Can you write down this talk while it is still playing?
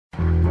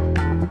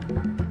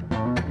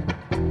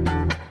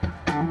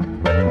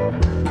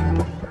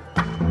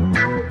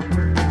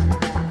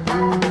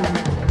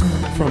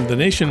From The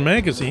Nation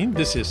magazine,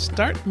 this is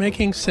Start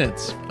Making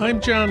Sense.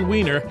 I'm John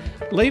Wiener.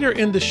 Later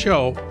in the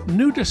show,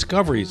 new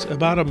discoveries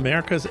about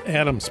America's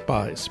atom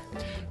spies.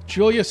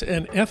 Julius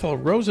and Ethel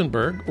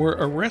Rosenberg were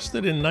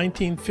arrested in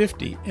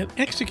 1950 and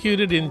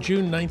executed in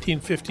June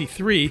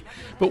 1953,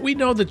 but we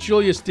know that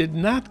Julius did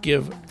not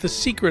give the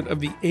secret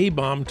of the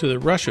A-bomb to the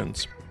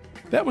Russians.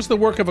 That was the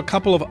work of a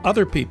couple of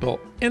other people,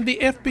 and the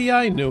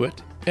FBI knew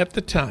it at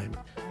the time.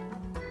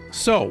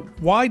 So,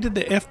 why did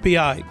the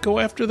FBI go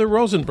after the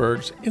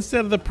Rosenbergs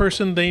instead of the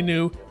person they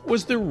knew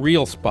was the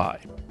real spy?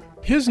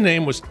 His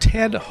name was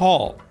Ted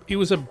Hall. He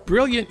was a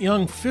brilliant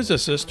young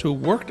physicist who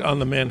worked on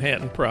the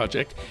Manhattan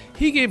Project.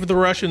 He gave the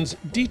Russians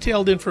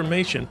detailed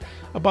information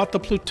about the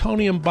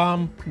plutonium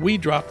bomb we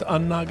dropped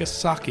on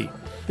Nagasaki.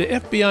 The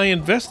FBI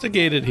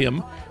investigated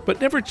him,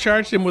 but never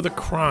charged him with a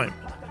crime.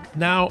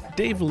 Now,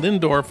 Dave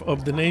Lindorf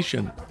of The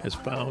Nation has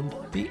found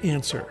the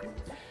answer.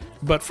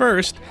 But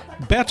first,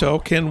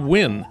 Beto can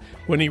win.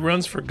 When he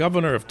runs for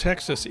governor of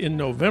Texas in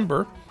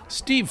November,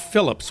 Steve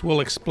Phillips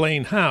will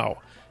explain how.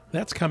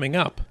 That's coming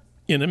up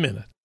in a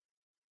minute.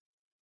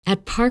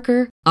 At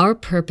Parker, our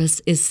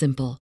purpose is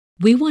simple.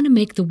 We want to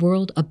make the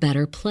world a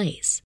better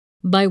place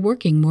by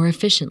working more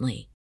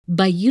efficiently,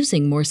 by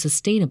using more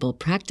sustainable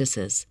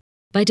practices,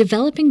 by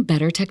developing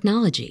better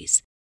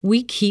technologies.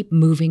 We keep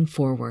moving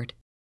forward.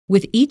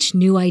 With each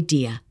new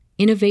idea,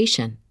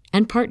 innovation,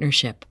 and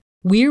partnership,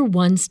 we're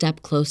one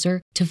step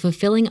closer to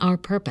fulfilling our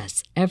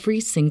purpose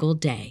every single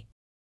day.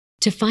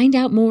 To find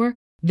out more,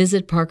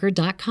 visit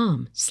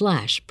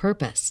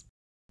parker.com/purpose.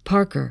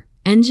 Parker,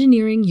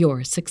 engineering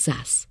your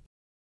success.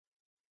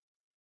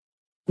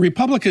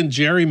 Republican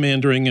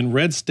gerrymandering in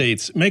red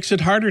states makes it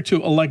harder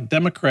to elect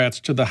Democrats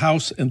to the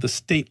House and the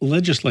state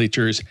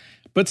legislatures,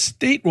 but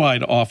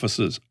statewide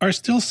offices are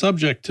still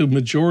subject to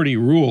majority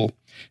rule,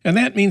 and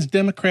that means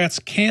Democrats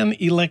can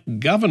elect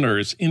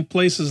governors in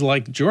places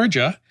like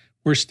Georgia,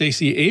 where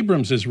Stacey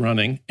Abrams is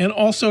running, and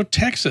also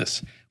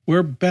Texas,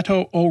 where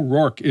Beto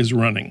O'Rourke is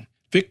running.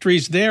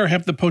 Victories there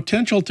have the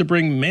potential to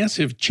bring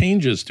massive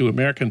changes to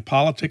American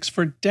politics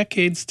for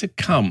decades to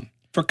come.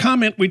 For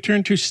comment, we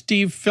turn to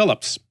Steve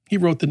Phillips. He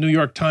wrote the New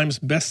York Times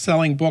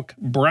best-selling book,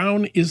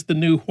 Brown is the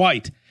New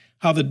White: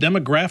 How the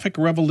Demographic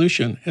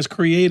Revolution Has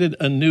Created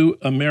a New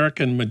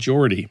American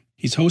Majority.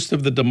 He's host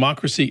of the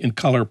Democracy in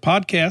Color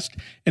podcast,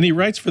 and he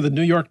writes for the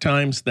New York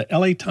Times, the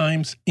LA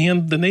Times,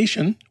 and The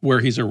Nation, where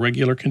he's a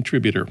regular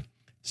contributor.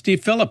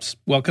 Steve Phillips,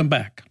 welcome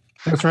back.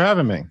 Thanks for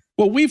having me.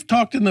 Well, we've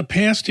talked in the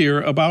past here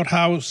about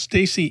how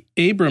Stacey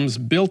Abrams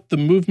built the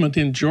movement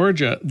in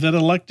Georgia that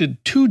elected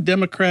two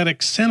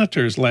Democratic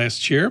senators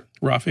last year,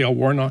 Raphael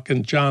Warnock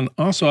and Jon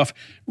Ossoff.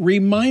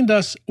 Remind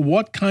us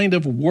what kind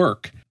of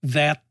work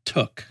that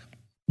took.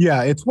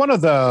 Yeah, it's one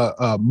of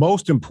the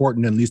most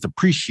important and least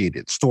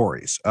appreciated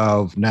stories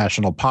of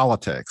national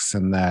politics.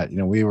 And that,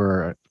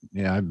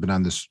 I've been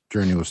on this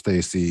journey with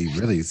Stacey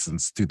really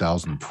since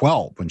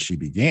 2012 when she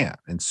began.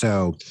 And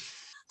so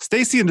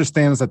Stacey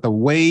understands that the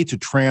way to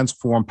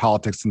transform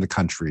politics in the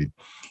country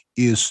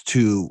is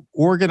to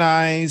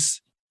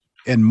organize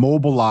and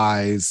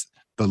mobilize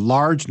the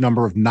large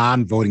number of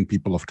non-voting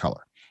people of color.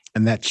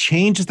 And that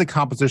changes the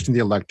composition of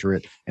the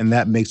electorate, and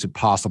that makes it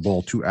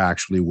possible to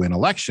actually win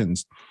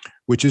elections,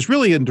 which is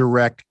really in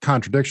direct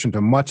contradiction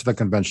to much of the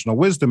conventional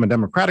wisdom in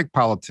democratic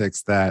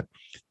politics that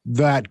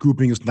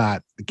grouping is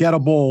not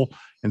gettable.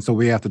 And so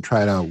we have to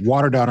try to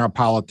water down our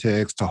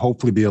politics to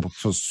hopefully be able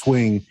to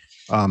swing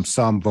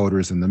some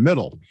voters in the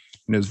middle.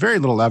 And there's very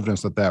little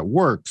evidence that that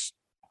works.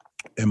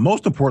 And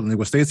most importantly,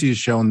 what Stacey has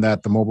shown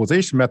that the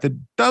mobilization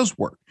method does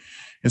work.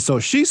 And so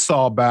she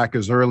saw back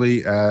as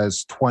early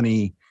as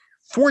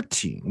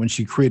 2014, when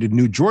she created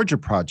New Georgia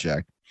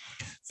Project,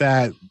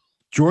 that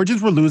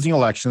Georgians were losing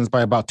elections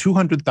by about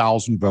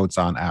 200,000 votes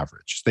on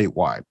average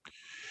statewide.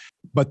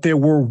 But there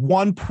were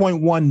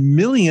 1.1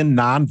 million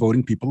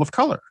non-voting people of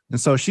color.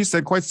 And so she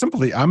said, quite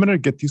simply, I'm going to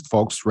get these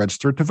folks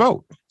registered to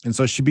vote. And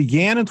so she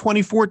began in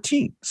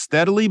 2014,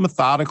 steadily,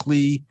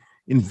 methodically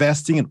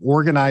investing and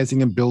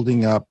organizing and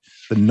building up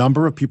the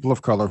number of people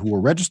of color who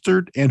were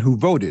registered and who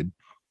voted.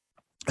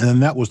 And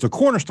then that was the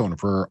cornerstone of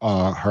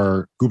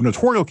her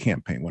gubernatorial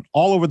campaign. Went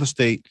all over the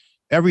state,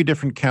 every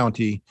different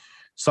county,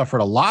 suffered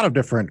a lot of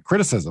different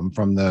criticism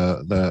from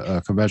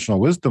the conventional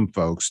wisdom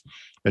folks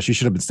that she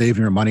should have been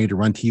saving her money to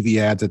run TV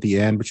ads at the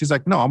end. But she's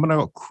like, no, I'm going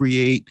to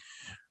create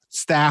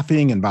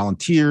staffing and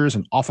volunteers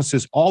and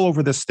offices all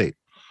over the state.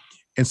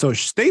 And so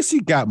Stacey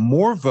got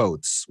more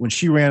votes when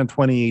she ran in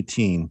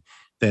 2018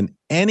 than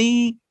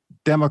any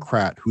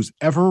Democrat who's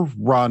ever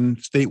run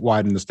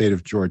statewide in the state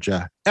of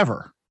Georgia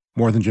ever.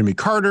 More than Jimmy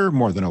Carter,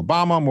 more than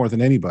Obama, more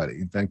than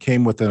anybody. Then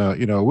came within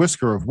a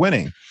whisker of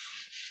winning,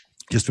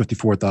 just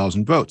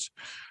 54,000 votes.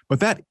 But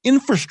that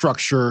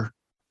infrastructure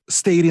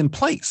stayed in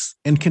place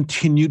and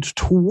continued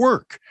to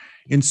work.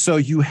 And so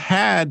you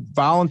had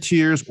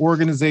volunteers,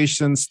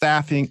 organizations,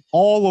 staffing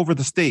all over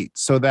the state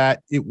so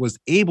that it was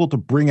able to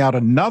bring out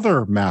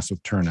another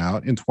massive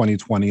turnout in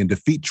 2020 and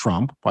defeat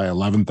Trump by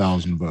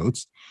 11,000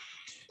 votes,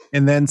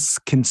 and then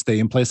can stay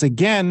in place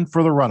again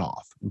for the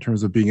runoff in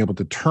terms of being able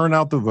to turn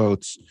out the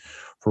votes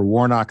for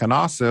Warnock and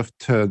Ossoff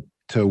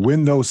to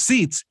win those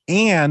seats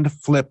and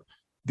flip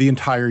the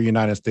entire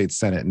United States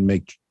Senate and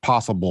make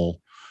possible.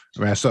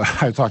 So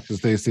I talked to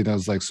Stacey and I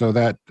was like, so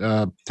that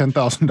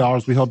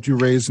 $10,000 we helped you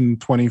raise in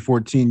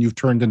 2014, you've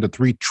turned into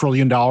 $3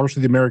 trillion to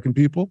the American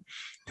people?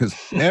 Because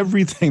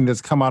everything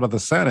that's come out of the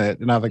Senate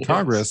and out of the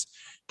Congress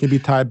can be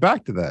tied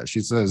back to that.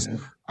 She says,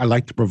 I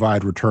like to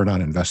provide return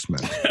on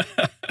investment.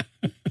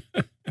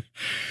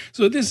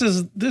 So this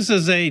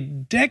is a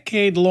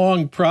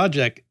decade-long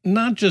project,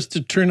 not just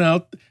to turn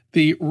out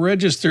the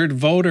registered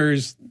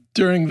voters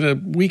during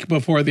the week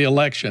before the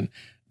election,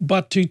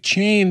 but to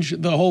change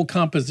the whole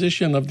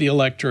composition of the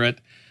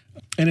electorate.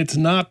 And it's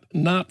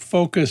not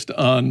focused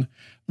on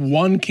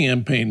one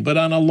campaign, but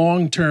on a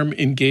long-term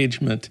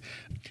engagement.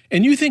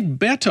 And you think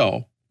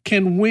Beto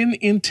can win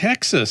in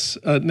Texas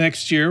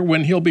next year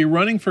when he'll be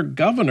running for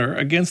governor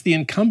against the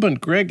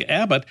incumbent Greg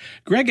Abbott.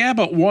 Greg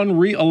Abbott won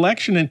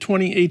re-election in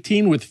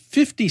 2018 with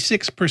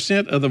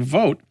 56% of the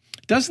vote.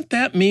 Doesn't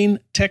that mean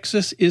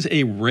Texas is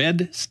a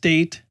red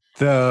state?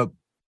 The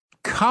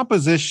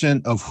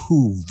composition of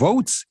who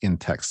votes in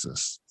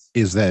Texas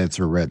is that it's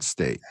a red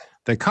state.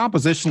 The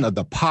composition of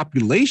the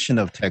population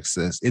of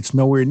Texas, it's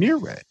nowhere near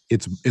red.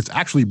 It's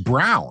actually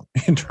brown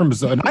in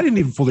terms of, and I didn't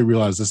even fully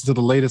realize this until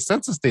the latest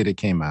census data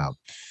came out.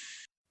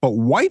 But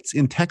whites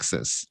in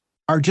Texas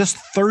are just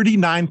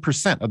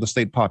 39% of the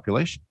state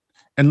population.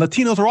 And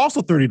Latinos are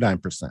also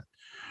 39%.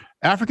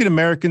 African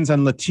Americans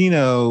and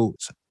Latinos,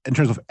 in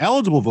terms of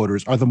eligible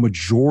voters, are the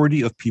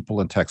majority of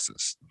people in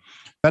Texas.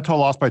 Beto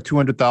lost by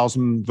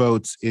 200,000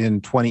 votes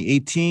in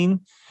 2018.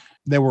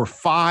 There were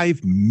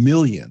 5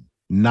 million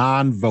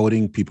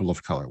non-voting people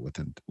of color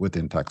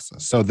within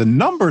Texas. So the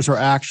numbers are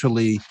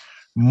actually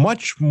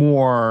much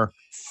more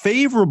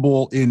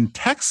favorable in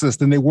Texas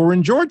than they were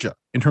in Georgia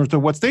in terms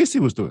of what Stacey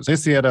was doing.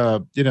 Stacey had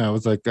it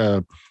was like,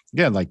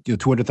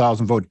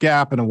 200,000 vote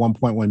gap and a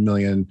 1.1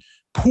 million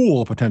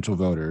pool of potential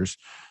voters.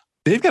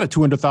 They've got a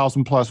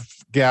 200,000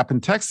 plus gap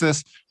in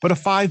Texas, but a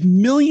 5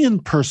 million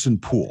person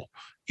pool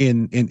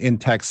in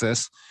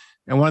Texas.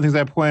 And one of the things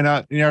I point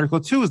out in the article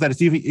too is that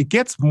it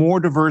gets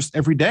more diverse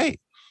every day.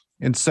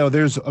 And so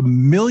there's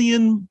 1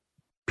 million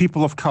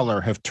people of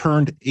color have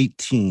turned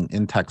 18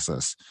 in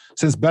Texas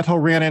since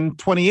Beto ran in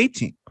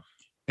 2018.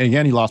 And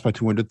again, he lost by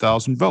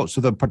 200,000 votes.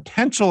 So the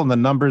potential and the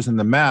numbers and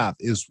the math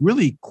is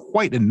really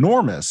quite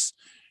enormous,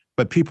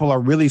 but people are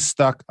really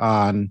stuck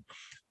on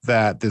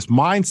this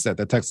mindset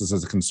that Texas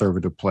is a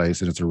conservative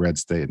place and it's a red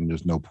state and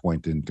there's no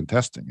point in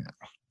contesting it.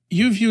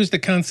 You've used the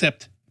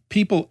concept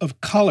people of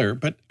color,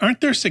 but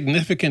aren't there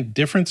significant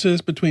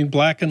differences between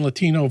Black and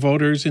Latino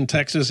voters in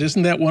Texas?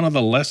 Isn't that one of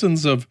the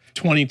lessons of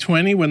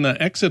 2020 when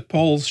the exit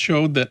polls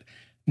showed that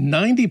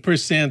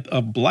 90%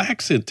 of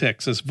Blacks in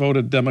Texas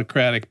voted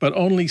Democratic, but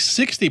only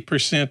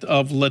 60%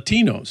 of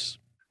Latinos?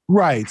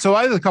 Right. So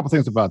I have a couple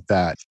things about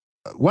that.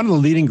 One of the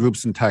leading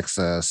groups in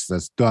Texas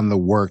that's done the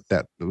work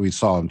that we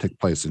saw take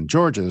place in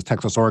Georgia is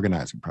Texas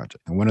Organizing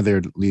Project. And one of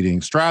their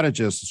leading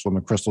strategists is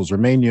woman Crystal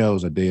Zermanios,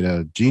 is a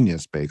data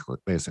genius,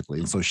 basically.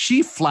 And so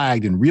she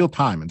flagged in real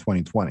time in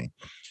 2020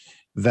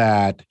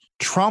 that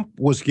Trump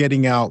was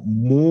getting out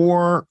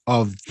more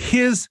of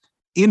his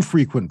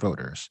infrequent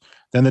voters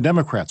than the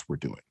Democrats were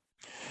doing.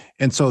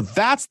 And so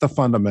that's the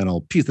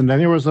fundamental piece. And then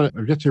there was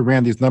just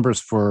ran these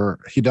numbers for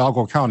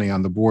Hidalgo County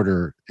on the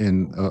border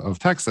of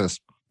Texas.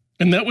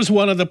 And that was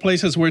one of the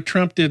places where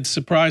Trump did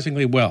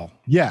surprisingly well.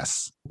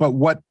 Yes. But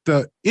what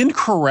the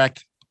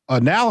incorrect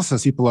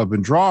analysis people have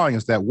been drawing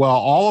is that, well,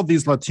 all of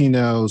these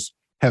Latinos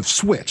have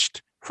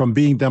switched from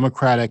being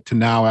Democratic to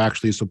now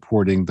actually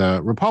supporting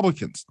the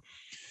Republicans.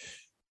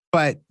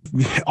 But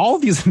all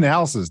of these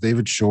analyses,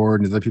 David Shore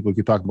and other people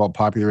keep talking about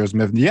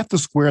popularism, you have to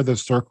square the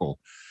circle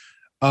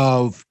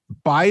of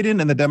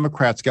Biden and the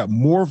Democrats got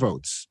more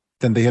votes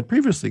than they had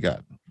previously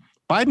gotten.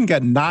 Biden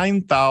got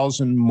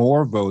 9,000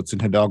 more votes in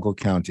Hidalgo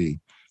County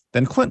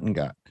than Clinton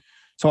got.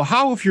 So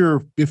how, if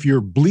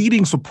you're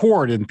bleeding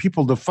support and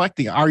people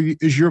deflecting,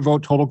 is your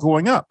vote total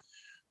going up?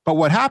 But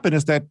what happened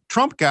is that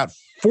Trump got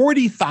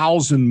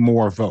 40,000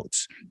 more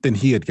votes than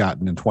he had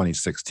gotten in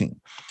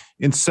 2016.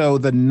 And so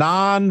the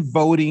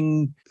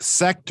non-voting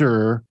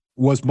sector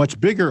was much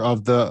bigger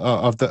of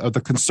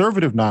the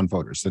conservative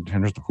non-voters in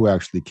terms of who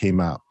actually came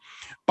out.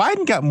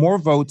 Biden got more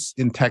votes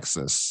in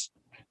Texas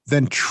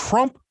than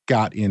Trump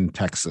got in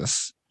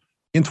Texas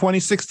in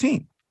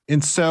 2016.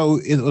 And so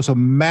it was a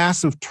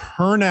massive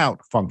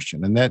turnout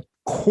function, and that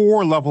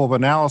core level of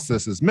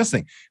analysis is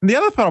missing. And the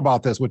other part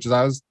about this, which is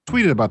I was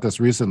tweeted about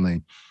this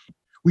recently,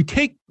 we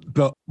take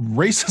the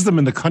racism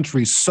in the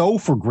country so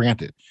for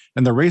granted,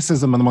 and the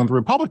racism among the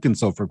Republicans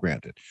so for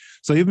granted.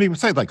 So even people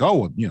say like,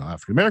 oh,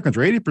 African Americans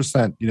are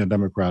 80%,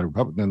 Democrat,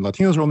 Republican, and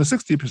Latinos are only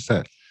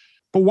 60%.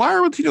 But why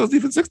are Latinos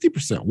even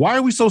 60%? Why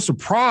are we so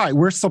surprised?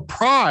 We're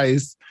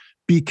surprised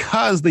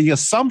because the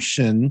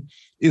assumption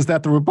is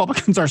that the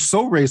Republicans are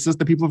so racist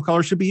that people of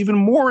color should be even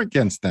more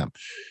against them.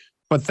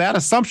 But that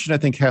assumption, I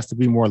think, has to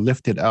be more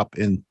lifted up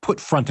and put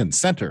front and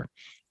center.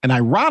 And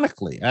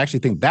ironically, I actually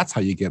think that's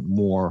how you get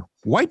more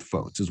white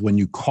votes, is when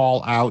you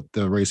call out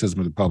the racism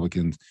of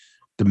Republicans,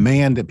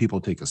 demand that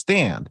people take a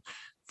stand.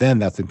 Then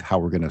that's how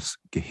we're going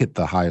to hit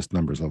the highest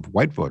numbers of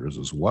white voters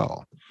as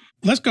well.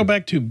 Let's go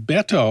back to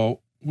Beto.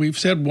 We've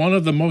said one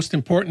of the most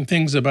important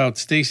things about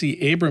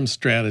Stacey Abrams'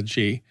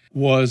 strategy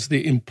was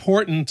the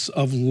importance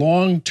of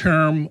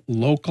long-term,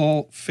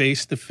 local,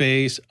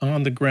 face-to-face,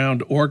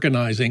 on-the-ground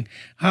organizing.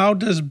 How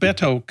does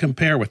Beto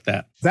compare with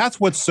that? That's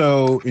what's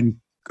so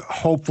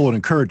hopeful and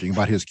encouraging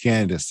about his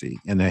candidacy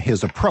and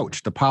his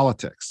approach to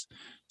politics.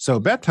 So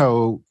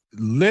Beto,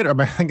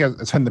 I think I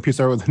said in the piece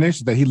I wrote with the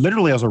Nation that he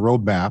literally has a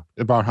roadmap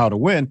about how to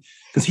win,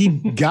 because he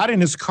got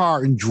in his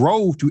car and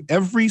drove to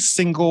every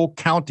single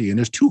county, and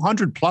there's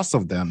 200 plus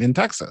of them in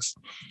Texas.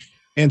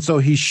 And so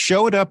he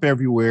showed up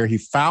everywhere. He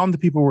found the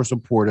people who were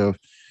supportive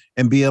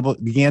and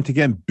began to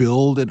again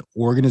build an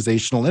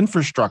organizational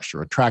infrastructure,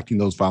 attracting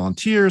those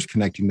volunteers,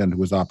 connecting them to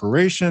his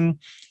operation,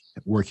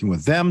 working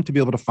with them to be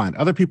able to find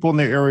other people in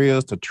their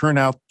areas to turn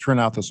out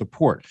the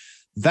support.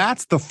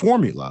 That's the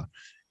formula.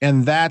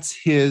 And that's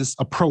his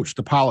approach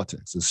to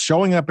politics, is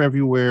showing up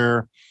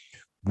everywhere,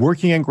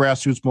 working in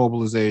grassroots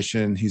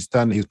mobilization. He's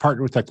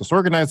partnered with Texas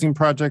Organizing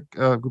Project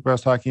group I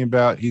was talking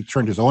about. He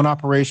turned his own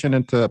operation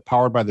into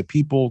Powered by the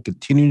People,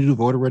 continuing to do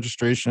voter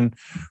registration,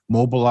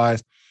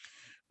 mobilize.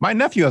 My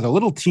nephew has a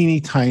little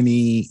teeny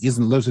tiny,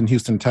 lives in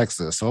Houston,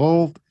 Texas, a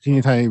little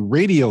teeny tiny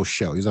radio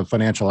show. He's a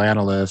financial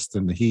analyst,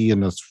 and he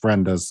and his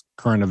friend does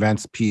current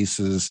events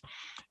pieces.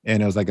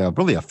 And it was like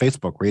really a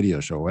Facebook radio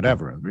show,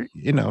 whatever.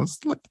 It's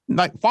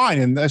like fine.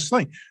 And that's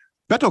like,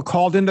 Beto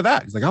called into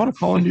that. He's like, I want to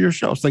call into your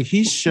show. It's like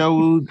he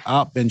showed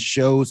up and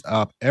shows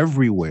up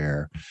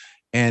everywhere.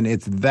 And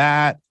it's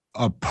that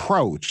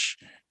approach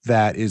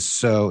that is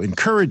so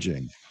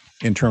encouraging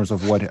in terms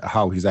of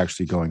how he's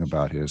actually going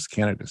about his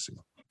candidacy.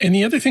 And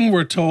the other thing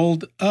we're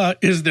told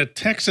is that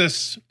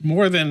Texas,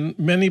 more than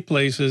many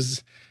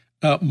places,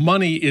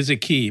 money is a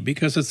key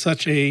because it's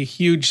such a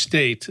huge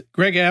state.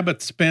 Greg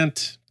Abbott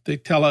spent, they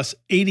tell us,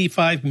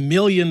 $85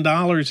 million in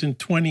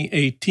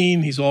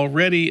 2018. He's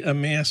already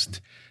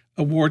amassed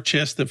a war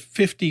chest of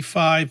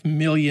 $55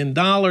 million,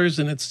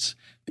 and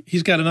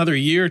he's got another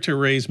year to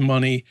raise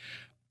money.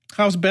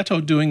 How's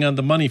Beto doing on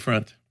the money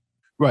front?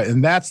 Right,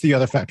 and that's the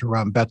other factor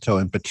around Beto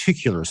in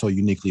particular, so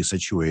uniquely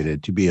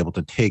situated to be able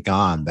to take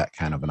on that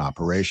kind of an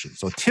operation.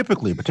 So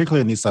typically, particularly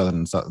in these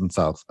southern and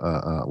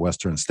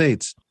southwestern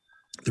states,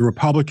 the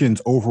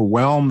Republicans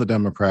overwhelm the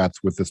Democrats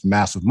with this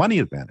massive money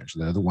advantage.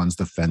 They're the ones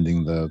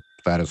defending the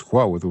status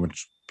quo with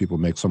which people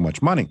make so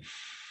much money.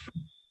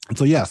 And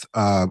so, yes,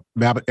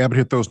 Abbott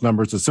hit those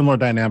numbers. A similar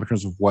dynamic in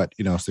terms of what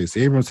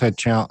Stacey Abrams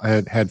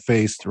had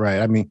faced. Right.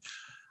 I mean,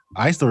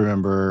 I still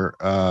remember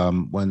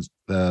when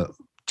the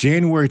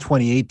January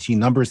 2018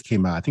 numbers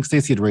came out. I think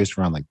Stacey had raised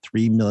around like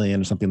 $3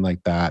 million or something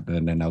like that,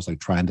 and then I was like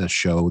trying to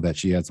show that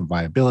she had some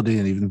viability.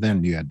 And even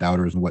then, you had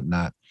doubters and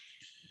whatnot.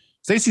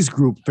 Stacey's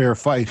group, Fair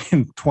Fight,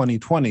 in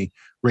 2020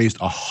 raised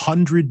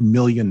 $100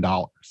 million.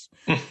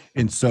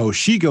 And so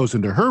she goes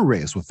into her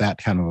race with that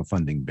kind of a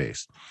funding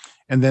base.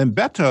 And then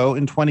Beto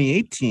in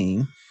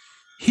 2018,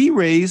 he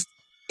raised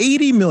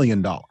 $80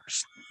 million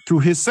through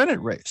his Senate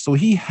race. So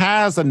he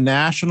has a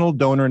national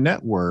donor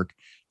network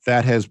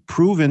that has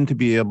proven to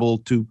be able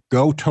to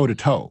go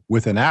toe-to-toe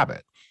with an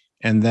Abbott.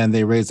 And then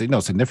they raised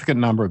a significant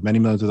number of many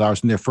millions of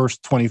dollars in their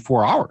first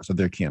 24 hours of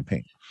their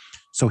campaign.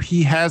 So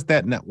he has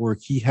that network,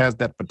 he has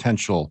that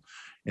potential.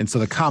 And so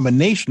the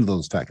combination of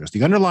those factors,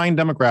 the underlying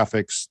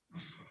demographics,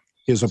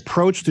 his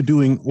approach to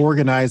doing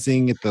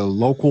organizing at the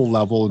local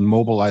level and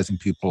mobilizing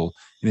people,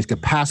 and his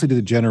capacity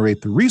to generate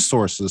the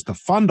resources to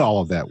fund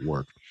all of that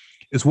work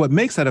is what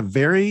makes that a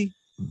very,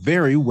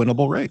 very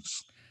winnable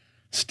race.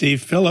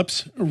 Steve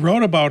Phillips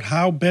wrote about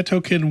how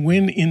Beto can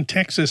win in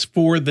Texas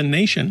for The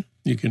Nation.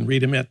 You can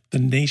read him at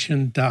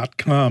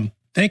thenation.com.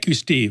 Thank you,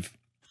 Steve.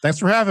 Thanks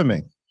for having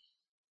me.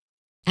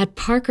 At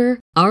Parker,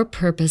 our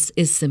purpose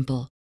is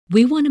simple.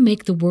 We want to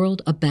make the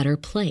world a better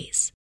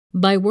place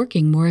by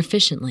working more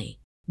efficiently,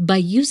 by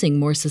using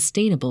more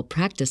sustainable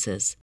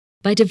practices,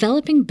 by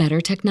developing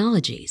better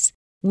technologies.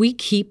 We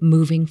keep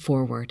moving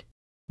forward.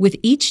 With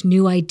each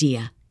new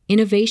idea,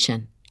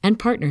 innovation, and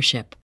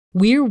partnership,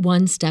 we're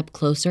one step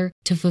closer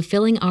to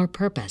fulfilling our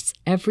purpose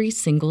every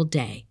single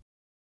day.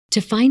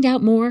 To find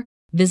out more,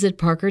 visit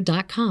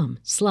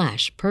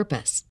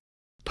parker.com/purpose.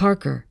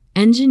 Parker,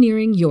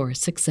 engineering your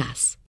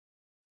success.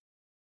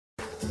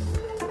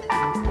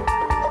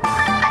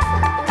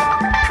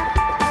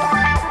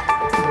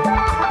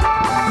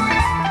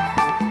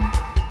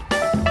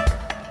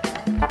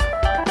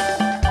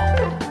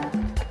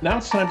 Now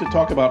it's time to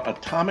talk about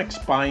atomic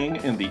spying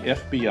in the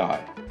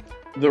FBI.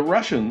 The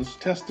Russians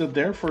tested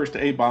their first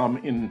A-bomb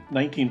in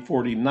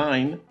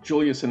 1949.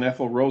 Julius and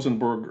Ethel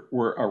Rosenberg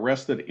were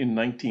arrested in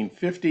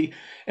 1950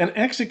 and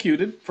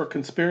executed for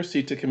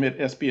conspiracy to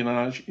commit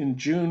espionage in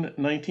June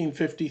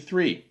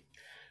 1953.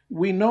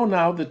 We know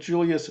now that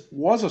Julius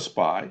was a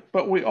spy,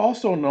 but we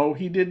also know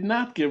he did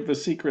not give the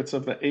secrets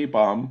of the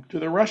A-bomb to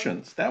the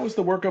Russians. That was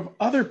the work of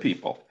other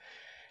people.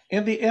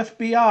 And the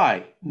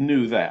FBI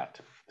knew that.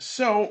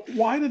 So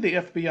why did the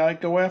FBI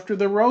go after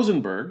the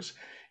Rosenbergs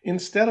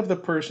instead of the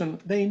person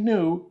they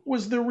knew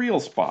was the real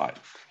spy?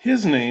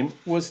 His name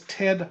was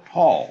Ted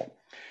Hall.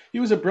 He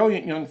was a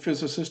brilliant young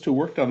physicist who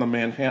worked on the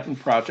Manhattan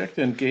Project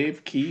and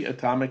gave key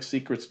atomic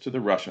secrets to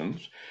the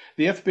Russians.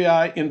 The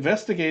FBI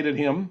investigated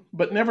him,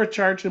 but never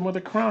charged him with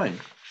a crime.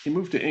 He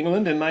moved to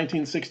England in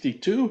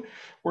 1962,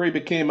 where he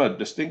became a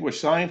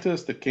distinguished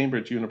scientist at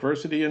Cambridge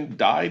University and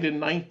died in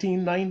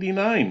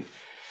 1999.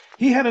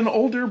 He had an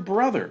older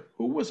brother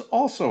who was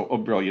also a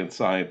brilliant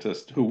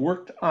scientist who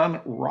worked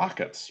on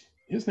rockets.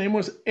 His name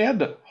was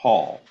Ed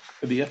Hall.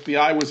 The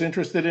FBI was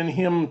interested in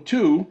him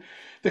too.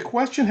 The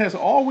question has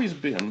always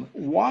been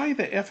why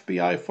the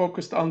FBI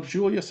focused on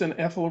Julius and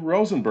Ethel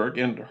Rosenberg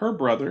and her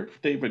brother,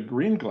 David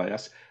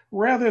Greenglass,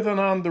 rather than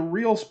on the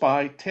real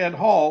spy, Ted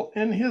Hall,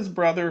 and his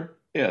brother,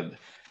 Ed.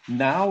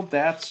 Now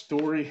that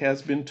story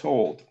has been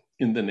told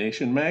in The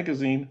Nation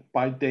magazine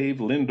by Dave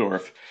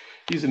Lindorf.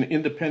 He's an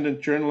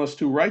independent journalist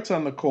who writes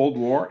on the Cold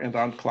War and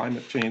on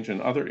climate change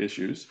and other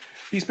issues.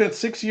 He spent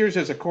 6 years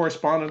as a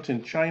correspondent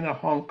in China,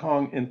 Hong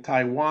Kong, and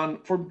Taiwan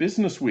for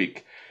Business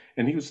Week,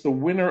 and he was the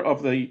winner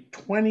of the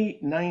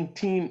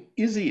 2019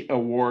 Izzy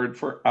Award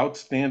for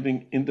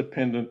Outstanding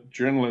Independent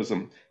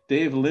Journalism.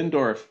 Dave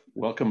Lindorf,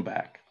 welcome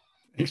back.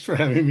 Thanks for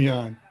having me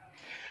on.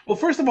 Well,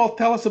 first of all,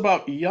 tell us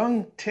about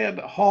young Ted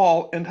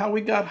Hall and how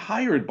he got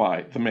hired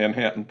by the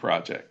Manhattan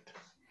Project.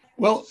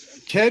 Well,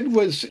 Ted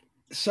was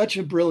such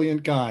a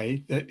brilliant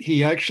guy that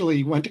he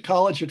actually went to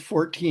college at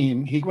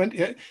 14.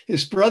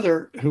 His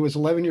brother, who was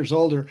 11 years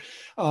older,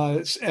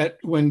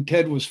 when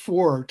Ted was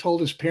 4,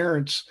 told his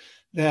parents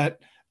that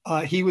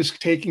he was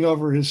taking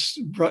over his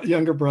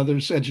younger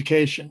brother's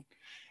education.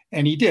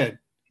 And he did.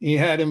 He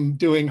had him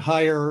doing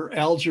higher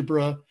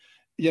algebra,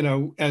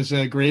 as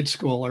a grade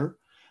schooler.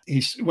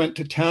 He went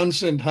to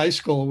Townsend High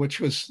School, which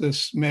was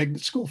this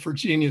magnet school for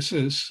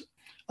geniuses.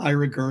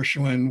 Ira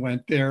Gershwin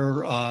went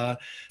there.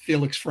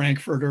 Felix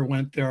Frankfurter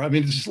went there. I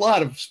mean, there's a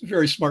lot of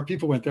very smart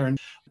people went there. And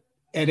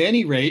at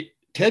any rate,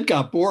 Ted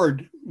got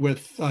bored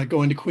with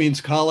going to Queens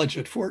College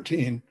at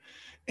 14.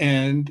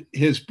 And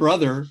his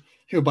brother,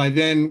 who by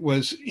then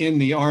was in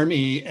the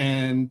Army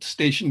and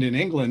stationed in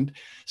England,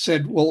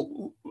 said,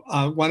 well,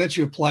 why don't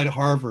you apply to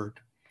Harvard?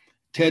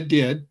 Ted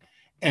did.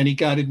 And he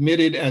got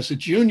admitted as a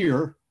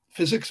junior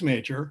physics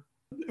major.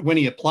 When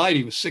he applied,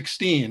 he was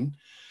 16.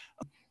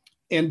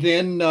 And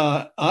then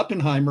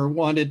Oppenheimer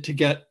wanted to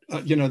get,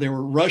 they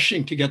were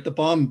rushing to get the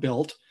bomb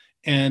built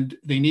and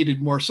they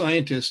needed more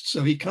scientists.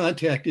 So he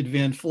contacted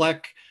Van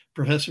Fleck,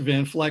 Professor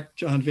Van Fleck,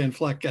 John Van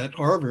Fleck at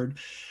Harvard,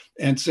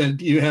 and said,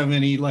 do you have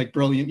any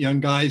brilliant young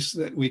guys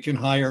that we can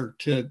hire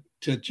to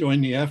join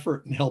the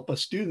effort and help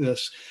us do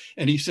this?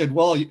 And he said,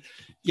 well,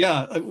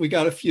 yeah, we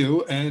got a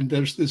few. And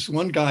there's this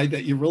one guy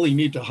that you really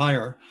need to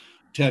hire,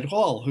 Ted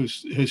Hall,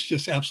 who's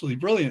just absolutely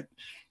brilliant.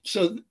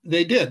 So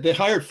they did. They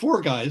hired 4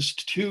 guys,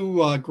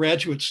 2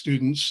 graduate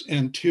students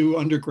and 2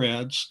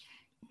 undergrads,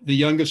 the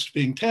youngest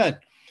being Ted,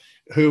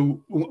 who,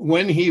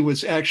 when he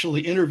was actually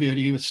interviewed,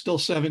 he was still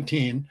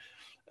 17.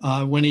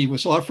 When he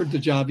was offered the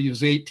job, he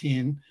was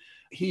 18.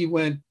 He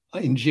went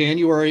in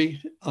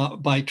January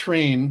by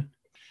train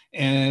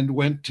and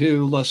went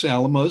to Los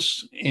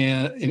Alamos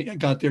and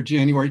got there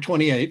January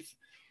 28th.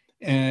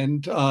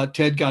 And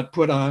Ted got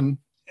put on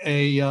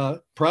a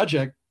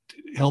project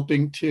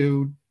helping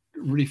to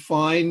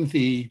refine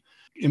the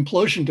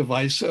implosion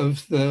device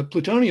of the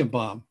plutonium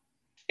bomb.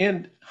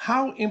 And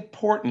how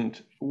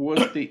important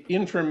was the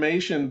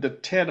information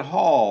that Ted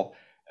Hall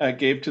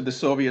gave to the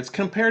Soviets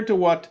compared to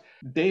what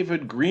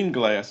David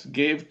Greenglass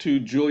gave to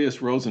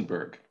Julius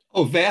Rosenberg?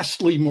 Oh,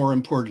 vastly more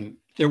important.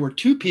 There were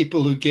 2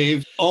 people who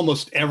gave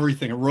almost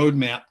everything, a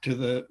roadmap to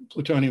the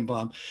plutonium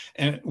bomb.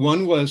 And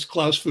one was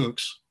Klaus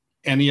Fuchs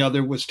and the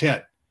other was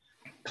Ted.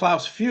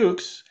 Klaus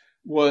Fuchs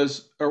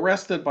was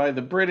arrested by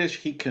the British.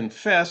 He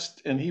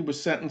confessed, and he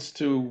was sentenced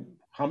to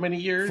how many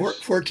years?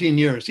 14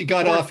 years. He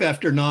got off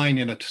after 9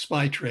 in a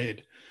spy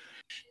trade.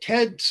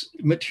 Ted's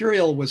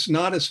material was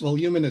not as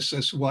voluminous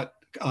as what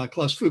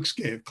Klaus Fuchs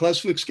gave. Klaus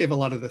Fuchs gave a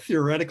lot of the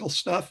theoretical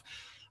stuff,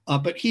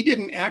 but he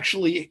didn't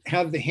actually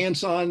have the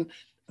hands-on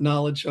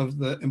knowledge of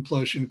the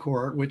implosion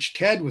core, which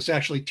Ted was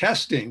actually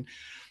testing.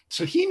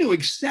 So he knew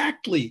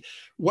exactly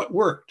what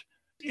worked.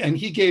 And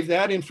he gave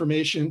that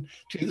information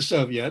to the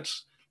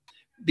Soviets.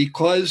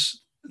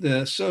 Because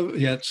the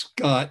Soviets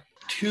got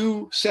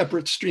 2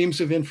 separate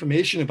streams of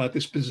information about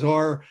this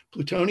bizarre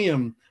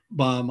plutonium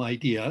bomb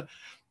idea,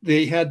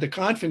 they had the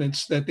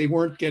confidence that they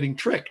weren't getting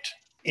tricked.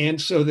 And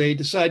so they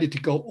decided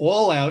to go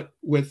all out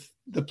with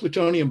the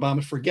plutonium bomb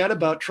and forget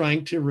about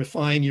trying to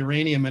refine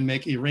uranium and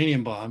make a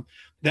uranium bomb.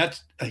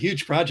 That's a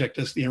huge project,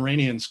 as the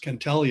Iranians can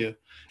tell you.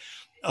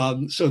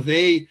 So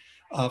they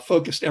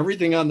focused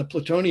everything on the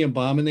plutonium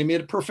bomb, and they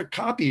made a perfect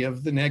copy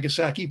of the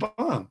Nagasaki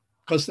bomb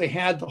because they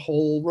had the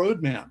whole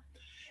roadmap.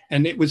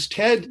 And it was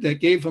Ted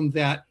that gave them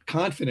that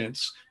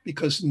confidence,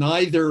 because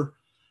neither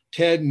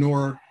Ted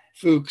nor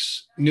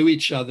Fuchs knew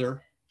each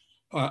other,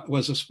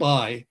 was a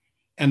spy,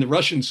 and the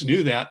Russians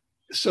knew that.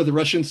 So the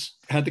Russians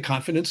had the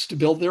confidence to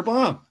build their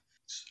bomb.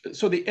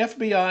 So the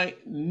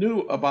FBI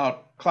knew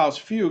about Klaus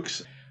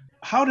Fuchs.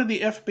 How did the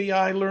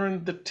FBI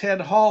learn that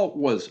Ted Hall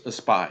was a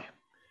spy?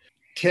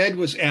 Ted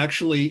was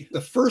actually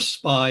the first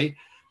spy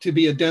to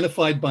be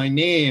identified by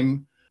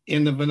name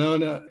in the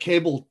Venona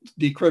cable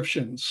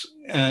decryptions.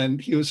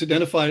 And he was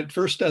identified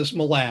first as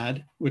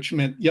Malad, which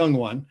meant young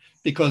one,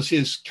 because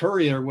his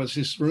courier was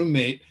his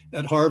roommate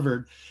at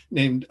Harvard,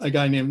 a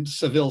guy named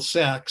Saville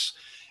Sachs,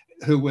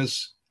 who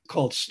was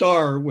called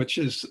Star, which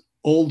is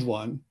old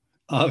one,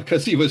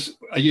 because he was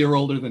a year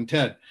older than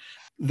Ted.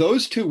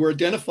 Those two were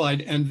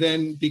identified. And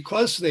then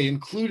because they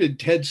included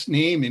Ted's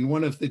name in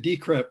one of the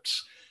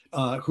decrypts,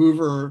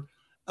 Hoover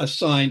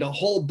assigned a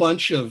whole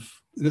bunch of,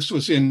 this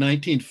was in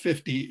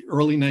 1950,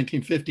 early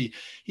 1950,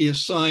 he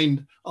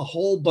assigned a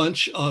whole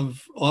bunch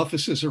of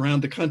offices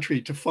around the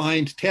country to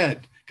find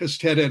Ted, because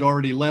Ted had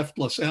already left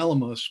Los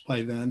Alamos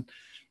by then,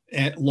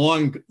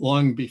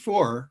 long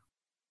before.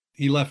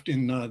 He left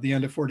in the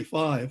end of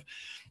 45.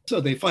 So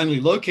they finally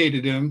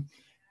located him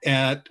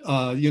at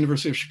the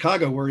University of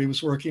Chicago, where he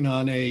was working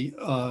on a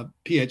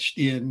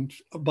PhD in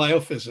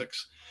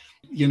biophysics.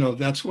 You know,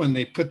 that's when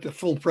they put the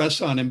full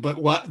press on him.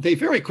 But they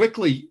very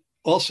quickly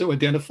also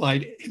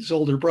identified his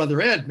older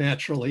brother, Ed,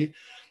 naturally,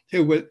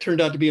 who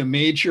turned out to be a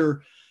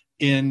major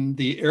in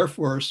the Air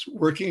Force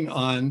working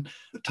on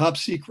the top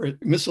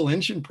secret missile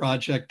engine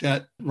project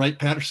at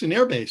Wright-Patterson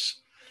Air Base.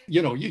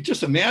 You know, you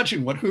just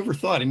imagine what Hoover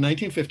thought in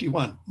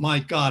 1951. My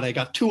God, I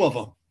got two of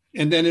them.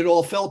 And then it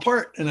all fell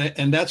apart.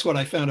 And that's what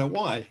I found out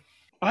why.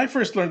 I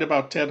first learned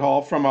about Ted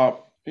Hall from an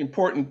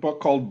important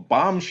book called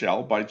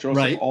Bombshell by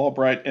Joseph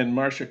Albright and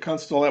Marcia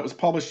Kunstler that was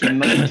published in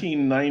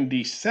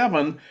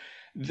 1997.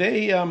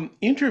 They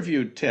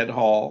interviewed Ted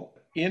Hall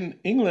in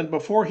England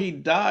before he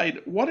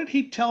died. What did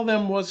he tell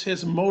them was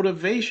his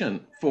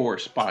motivation for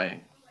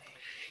spying?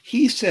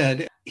 He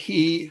said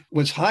he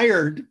was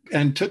hired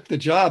and took the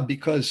job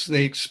because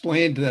they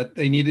explained that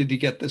they needed to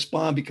get this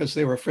bomb because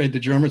they were afraid the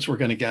Germans were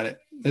going to get it.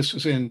 This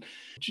was in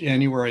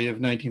January of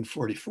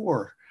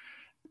 1944.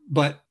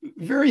 But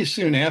very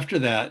soon after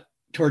that,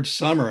 towards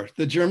summer,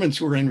 the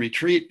Germans were in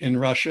retreat in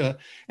Russia,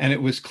 and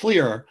it was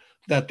clear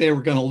that they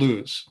were going to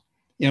lose.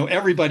 You know,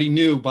 everybody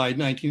knew by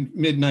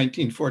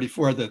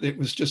mid-1944 that it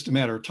was just a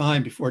matter of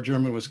time before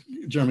Germany was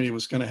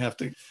going to have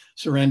to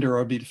surrender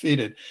or be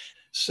defeated.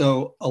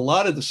 So a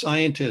lot of the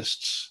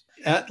scientists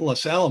at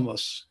Los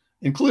Alamos,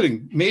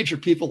 including major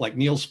people like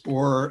Niels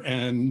Bohr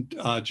and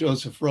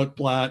Joseph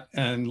Rotblat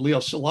and Leo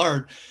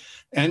Szilard,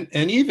 and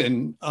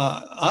even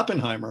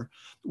Oppenheimer,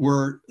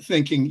 were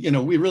thinking, you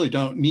know, we really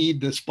don't need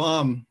this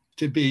bomb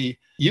to be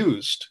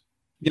used.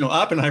 You know,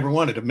 Oppenheimer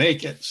wanted to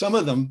make it. Some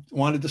of them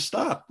wanted to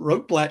stop.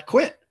 Rotblat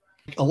quit.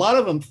 A lot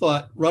of them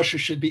thought Russia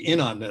should be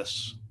in on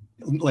this.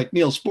 Like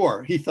Niels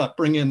Bohr, he thought,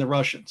 bring in the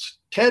Russians.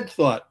 Ted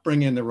thought,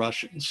 bring in the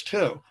Russians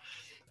too.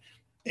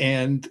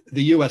 And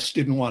the US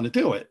didn't want to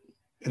do it.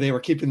 They were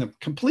keeping them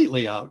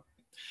completely out.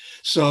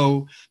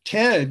 So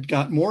Ted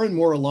got more and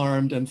more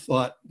alarmed and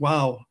thought,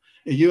 wow,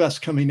 the US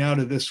coming out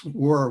of this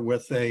war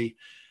with a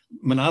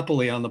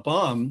monopoly on the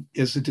bomb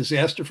is a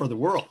disaster for the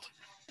world.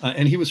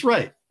 And he was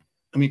right.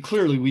 I mean,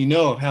 clearly we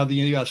know how the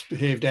US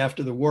behaved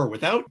after the war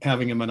without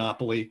having a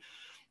monopoly.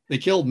 They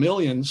killed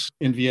millions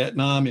in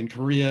Vietnam, in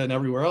Korea, and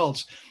everywhere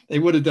else. They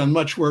would have done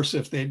much worse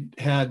if they'd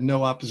had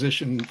no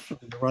opposition from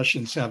the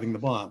Russians having the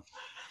bomb.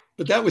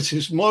 But that was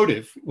his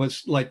motive,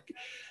 was like,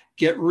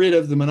 get rid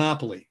of the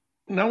monopoly.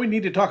 Now we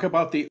need to talk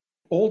about the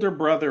older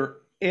brother,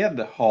 Ed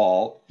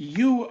Hall.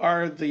 You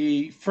are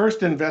the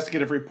first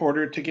investigative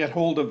reporter to get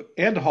hold of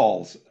Ed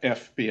Hall's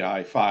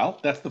FBI file.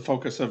 That's the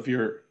focus of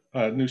your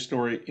new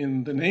story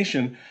in The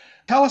Nation.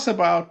 Tell us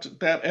about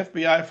that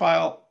FBI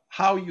file,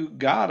 how you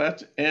got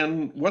it,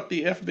 and what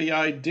the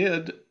FBI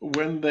did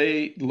when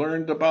they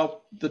learned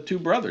about the two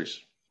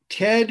brothers.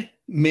 Ted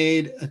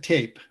made a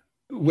tape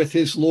with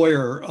his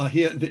lawyer.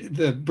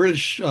 The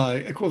British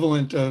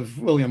equivalent of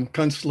William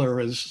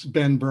Kunstler is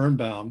Ben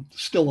Birnbaum,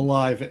 still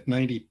alive at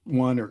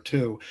 91 or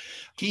 2.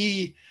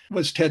 He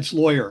was Ted's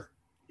lawyer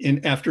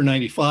after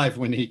 95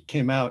 when he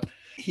came out.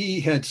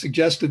 He had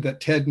suggested that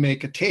Ted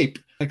make a tape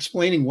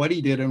explaining what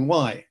he did and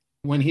why.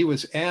 When he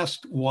was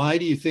asked, why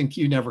do you think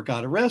you never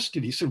got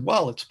arrested? He said,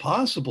 well, it's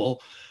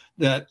possible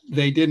that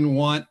they didn't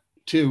want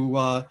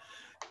to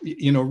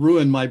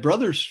ruin my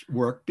brother's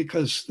work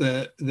because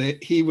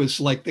he was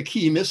like the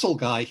key missile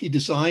guy. He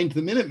designed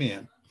the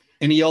Minuteman,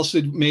 and he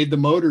also made the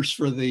motors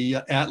for the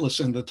Atlas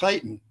and the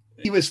Titan.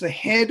 He was the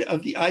head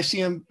of the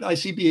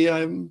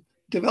ICBM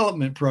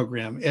development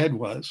program, Ed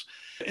was.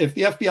 If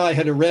the FBI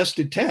had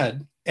arrested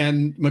Ted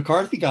and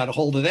McCarthy got a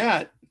hold of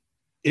that,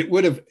 it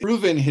would have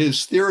proven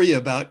his theory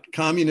about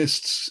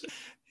communists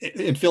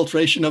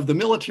infiltration of the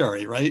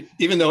military, right?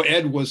 Even though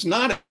Ed was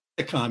not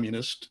a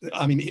communist.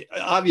 I mean,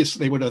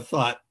 obviously they would have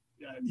thought,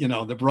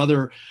 the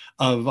brother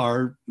of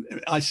our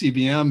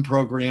ICBM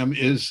program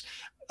is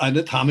an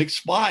atomic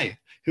spy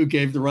who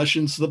gave the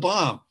Russians the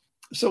bomb.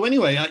 So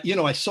anyway,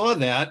 I saw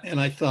that and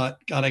I thought,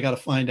 God, I got to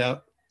find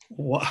out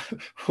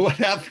what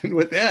happened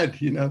with Ed,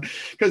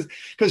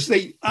 because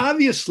they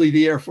obviously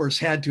the Air Force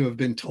had to have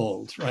been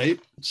told, right?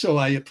 So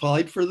I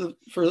applied for the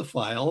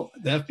file.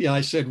 The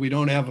FBI said we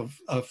don't have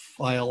a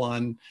file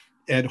on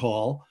Ed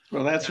Hall.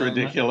 Well, that's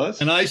ridiculous.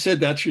 And I said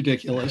that's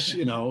ridiculous.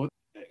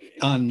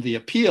 On the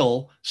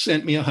appeal,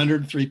 sent me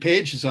 103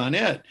 pages on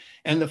Ed,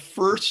 and the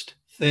first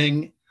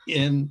thing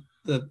in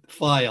the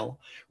file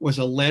was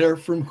a letter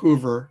from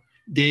Hoover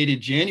dated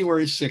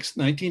January 6,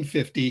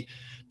 1950.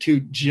 To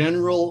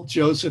General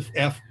Joseph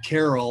F.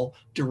 Carroll,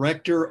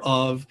 director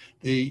of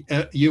the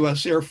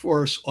U.S. Air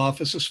Force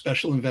Office of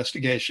Special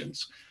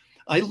Investigations.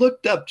 I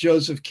looked up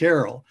Joseph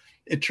Carroll.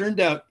 It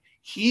turned out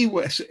he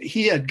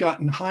had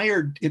gotten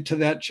hired into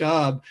that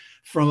job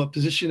from a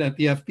position at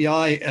the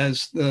FBI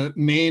as the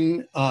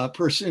main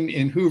person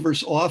in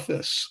Hoover's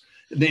office,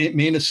 the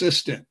main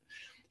assistant.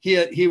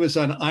 He was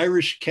an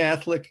Irish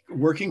Catholic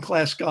working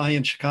class guy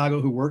in Chicago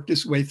who worked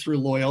his way through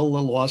Loyola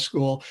Law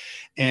School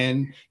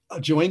and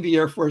joined the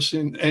Air Force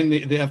and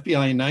the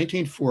FBI in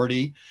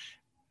 1940.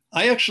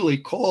 I actually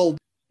called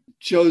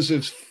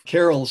Joseph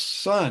Carroll's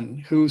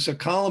son, who's a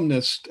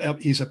columnist.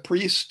 He's a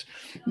priest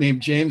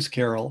named James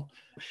Carroll.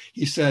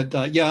 He said,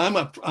 "Yeah,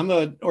 I'm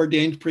an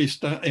ordained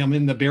priest. I'm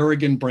in the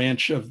Berrigan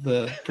branch of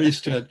the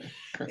priesthood."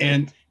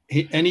 And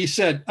he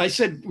said, "I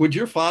said, would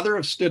your father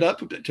have stood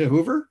up to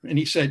Hoover?" And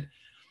he said,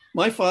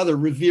 "My father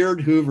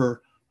revered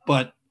Hoover,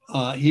 but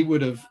he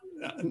would have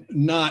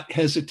not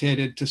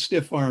hesitated to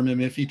stiff arm him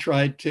if he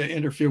tried to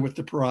interfere with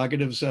the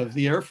prerogatives of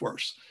the Air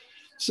Force."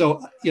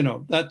 So,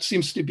 that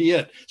seems to be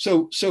it.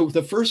 So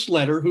the first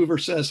letter, Hoover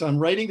says, "I'm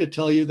writing to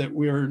tell you that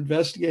we're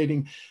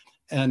investigating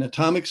an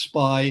atomic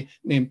spy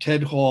named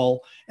Ted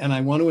Hall, and I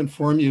want to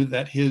inform you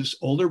that his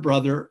older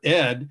brother,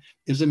 Ed,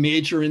 is a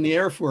major in the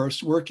Air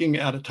Force working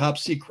at a top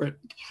secret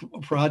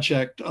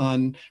project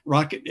on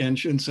rocket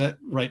engines at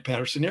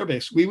Wright-Patterson Air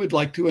Base. We would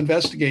like to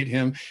investigate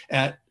him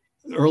at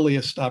the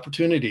earliest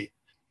opportunity."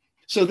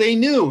 So they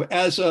knew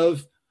as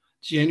of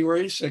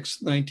January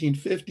 6,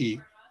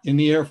 1950 in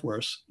the Air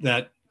Force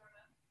that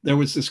there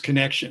was this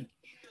connection.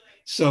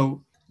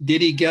 So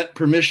did he get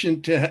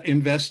permission to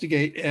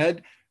investigate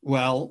Ed?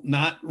 Well,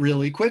 not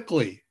really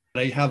quickly.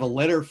 I have a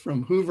letter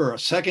from Hoover, a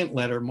second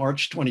letter,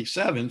 March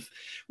 27th,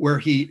 where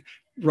he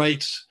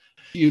writes,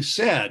 "You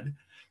said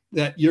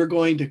that you're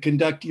going to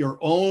conduct your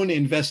own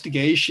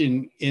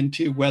investigation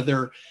into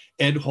whether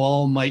Ed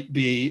Hall might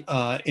be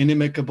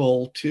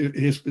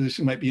his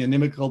position might be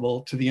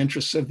inimical to the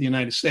interests of the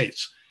United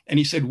States." And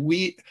he said,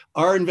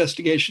 our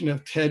investigation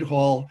of Ted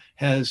Hall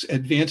has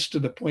advanced to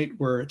the point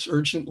where it's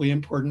urgently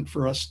important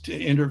for us to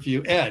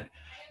interview Ed.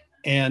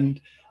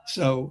 And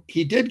so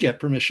he did get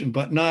permission,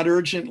 but not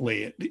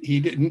urgently. He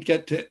didn't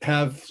get to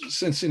have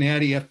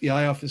Cincinnati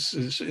FBI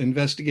offices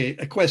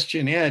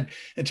question Ed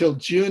until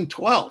June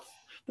 12th.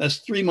 That's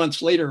 3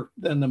 months later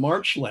than the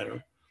March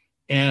letter.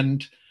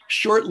 And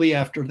shortly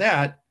after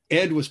that,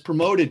 Ed was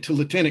promoted to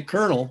lieutenant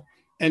colonel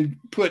and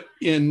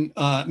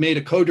made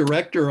a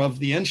co-director of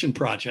the engine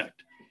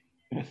project.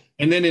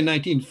 And then in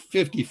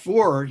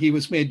 1954, he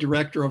was made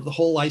director of the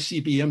whole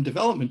ICBM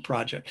development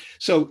project.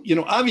 So,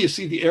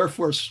 obviously the Air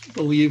Force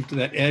believed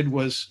that Ed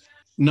was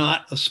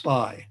not a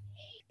spy.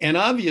 And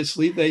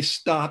obviously they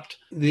stopped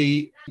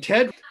the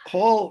Ted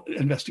Hall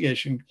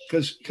investigation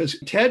because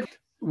Ted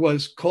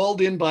was called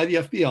in by the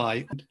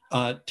FBI.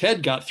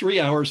 Ted got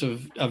 3 hours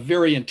of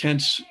very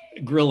intense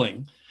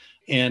grilling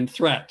and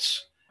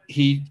threats.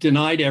 He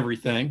denied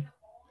everything.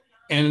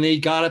 And they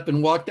got up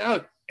and walked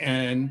out.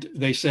 And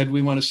they said,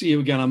 "We want to see you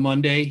again on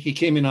Monday." He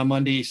came in on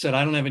Monday. He said,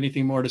 "I don't have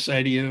anything more to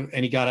say to you."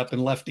 And he got up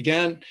and left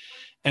again.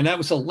 And that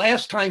was the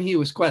last time he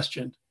was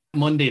questioned,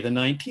 Monday, the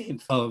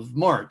 19th of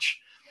March.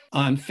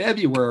 On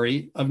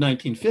February of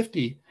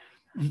 1950,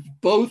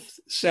 both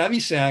Savvy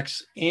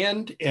Sachs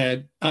and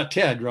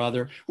Ted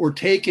were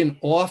taken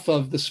off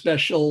of the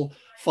special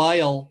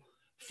file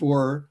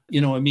for,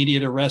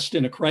 immediate arrest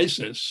in a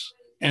crisis,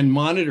 and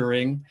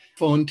monitoring,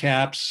 phone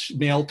taps,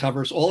 mail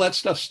covers, all that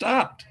stuff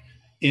stopped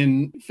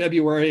in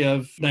February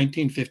of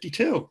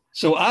 1952.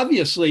 So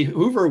obviously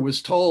Hoover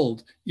was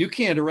told, you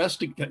can't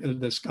arrest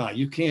this guy.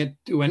 You can't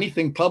do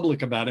anything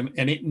public about him.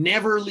 And it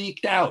never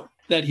leaked out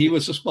that he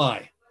was a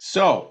spy.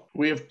 So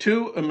we have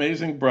two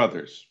amazing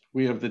brothers.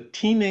 We have the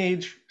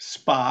teenage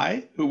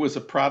spy who was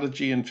a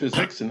prodigy in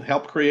physics and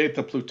helped create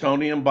the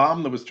plutonium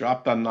bomb that was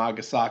dropped on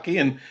Nagasaki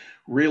and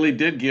really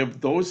did give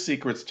those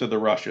secrets to the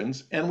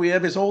Russians. And we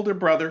have his older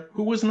brother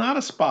who was not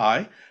a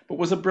spy, but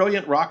was a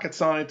brilliant rocket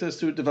scientist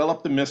who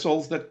developed the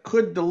missiles that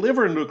could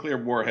deliver nuclear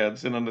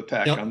warheads in an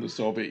attack on the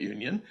Soviet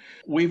Union.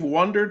 We've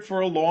wondered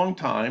for a long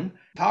time,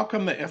 how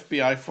come the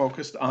FBI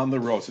focused on the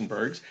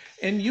Rosenbergs?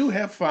 And you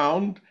have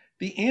found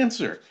the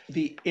answer.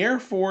 The Air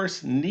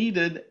Force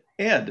needed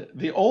Ed,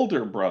 the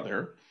older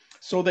brother,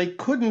 so they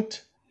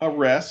couldn't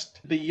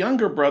arrest the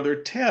younger brother,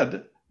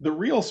 Ted, the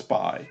real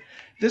spy.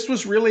 This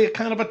was really a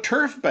kind of a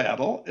turf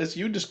battle, as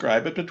you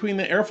describe it, between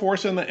the Air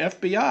Force and the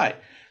FBI.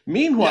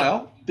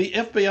 Meanwhile, the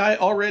FBI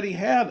already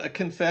had a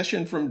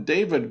confession from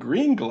David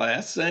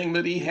Greenglass saying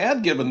that he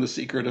had given the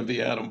secret of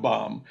the atom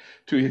bomb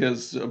to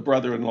his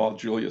brother-in-law,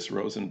 Julius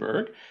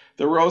Rosenberg.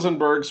 The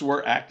Rosenbergs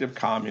were active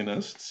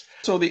communists.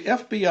 So the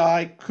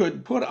FBI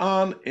could put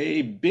on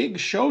a big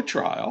show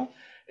trial,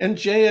 and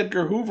J.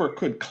 Edgar Hoover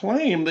could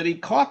claim that he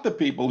caught the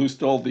people who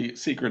stole the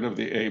secret of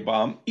the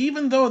A-bomb,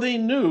 even though they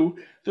knew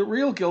the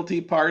real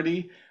guilty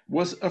party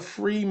was a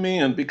free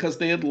man because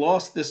they had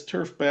lost this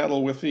turf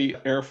battle with the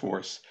Air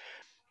Force.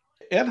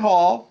 Ed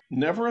Hall,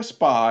 never a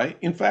spy,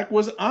 in fact,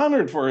 was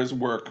honored for his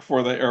work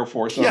for the Air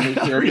Force on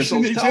nuclear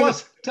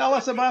missiles. Tell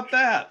us about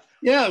that.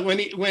 Yeah, when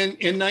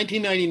in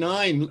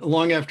 1999,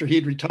 long after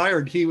he'd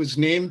retired, he was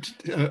named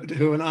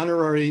to an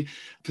honorary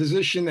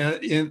position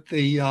in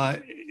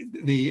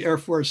the Air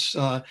Force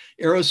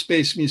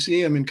Aerospace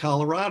Museum in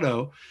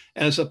Colorado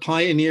as a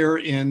pioneer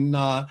in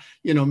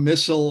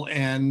missile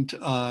and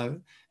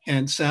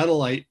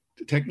satellite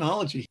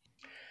technology.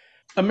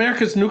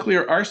 America's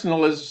nuclear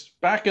arsenal is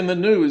back in the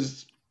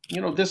news,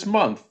 this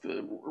month.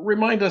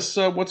 Remind us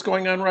what's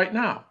going on right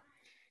now.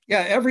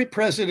 Yeah, every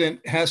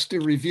president has to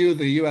review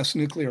the U.S.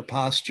 nuclear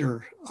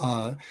posture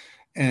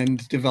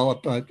and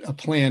develop a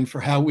plan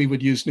for how we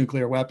would use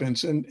nuclear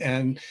weapons.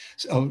 And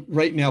so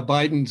right now,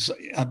 Biden's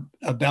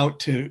about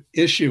to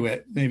issue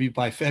it, maybe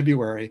by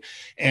February.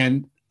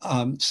 And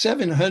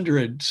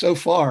 700 so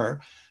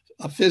far,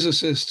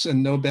 physicists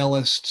and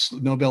Nobelists,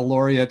 Nobel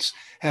laureates,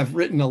 have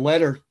written a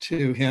letter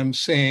to him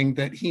saying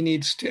that he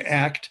needs to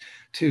act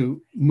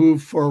to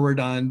move forward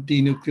on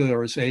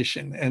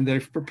denuclearization. And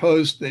they've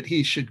proposed that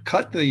he should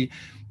cut the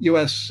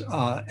U.S.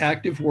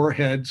 Active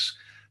warheads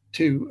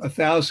to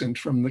 1,000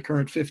 from the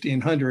current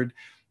 1,500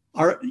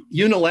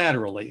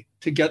 unilaterally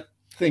to get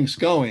things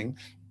going.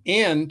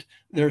 And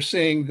they're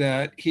saying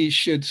that he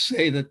should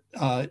say that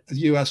the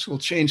U.S. will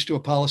change to a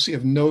policy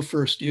of no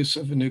first use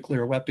of a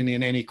nuclear weapon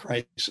in any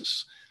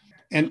crisis.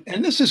 And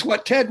this is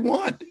what Ted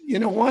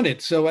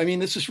wanted. So, I mean,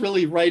 this is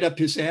really right up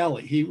his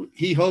alley.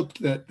 He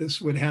hoped that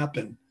this would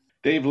happen.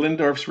 Dave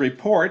Lindorf's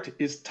report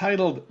is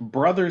titled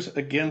Brothers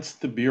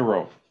Against the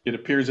Bureau. It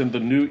appears in the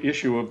new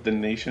issue of The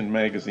Nation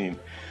magazine.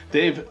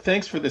 Dave,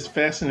 thanks for this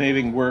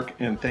fascinating work,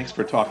 and thanks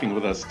for talking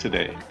with us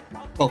today.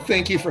 Well,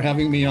 thank you for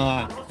having me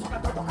on.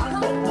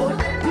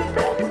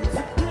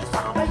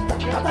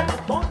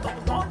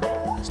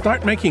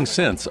 Start Making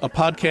Sense, a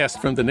podcast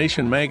from The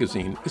Nation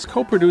magazine, is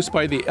co-produced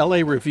by the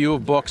LA Review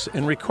of Books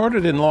and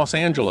recorded in Los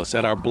Angeles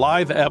at our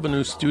Blythe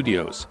Avenue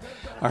studios.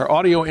 Our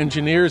audio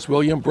engineer is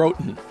William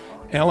Broughton.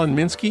 Alan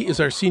Minsky is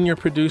our senior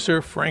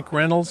producer. Frank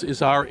Reynolds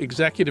is our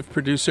executive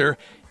producer.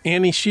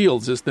 Annie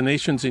Shields is The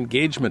Nation's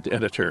engagement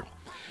editor.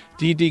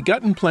 D.D.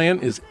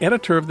 Guttenplan is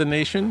editor of The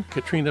Nation.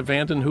 Katrina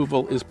vanden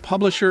Heuvel is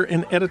publisher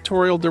and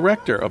editorial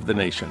director of The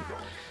Nation.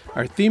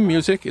 Our theme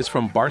music is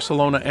from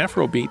Barcelona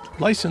Afrobeat,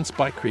 licensed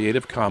by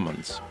Creative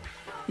Commons.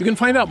 You can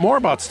find out more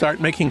about Start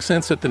Making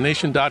Sense at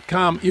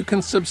thenation.com. You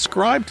can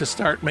subscribe to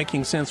Start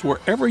Making Sense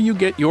wherever you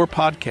get your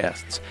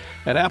podcasts,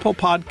 at Apple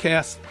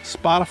Podcasts,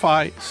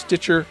 Spotify,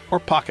 Stitcher, or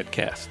Pocket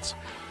Casts.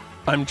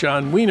 I'm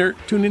John Wiener.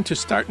 Tune in to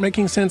Start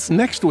Making Sense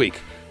next week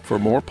for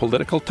more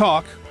political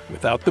talk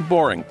without the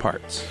boring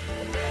parts.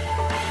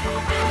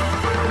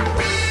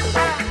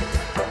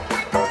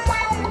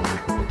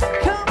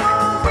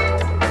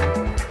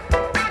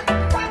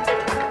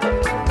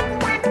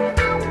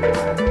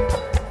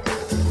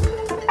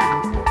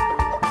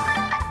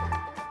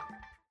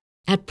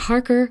 At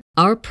Parker,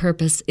 our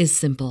purpose is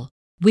simple.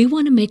 We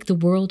want to make the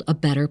world a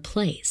better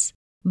place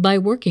by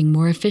working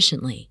more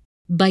efficiently,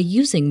 by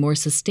using more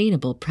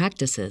sustainable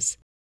practices,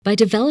 by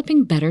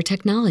developing better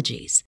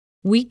technologies.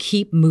 We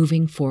keep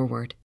moving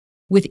forward.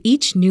 With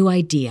each new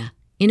idea,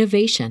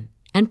 innovation,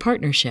 and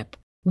partnership,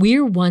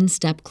 we're one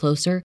step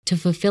closer to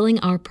fulfilling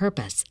our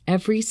purpose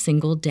every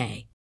single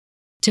day.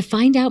 To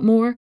find out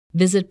more,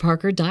 visit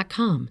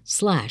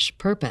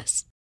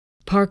parker.com/purpose.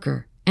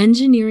 Parker,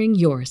 engineering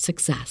your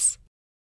success.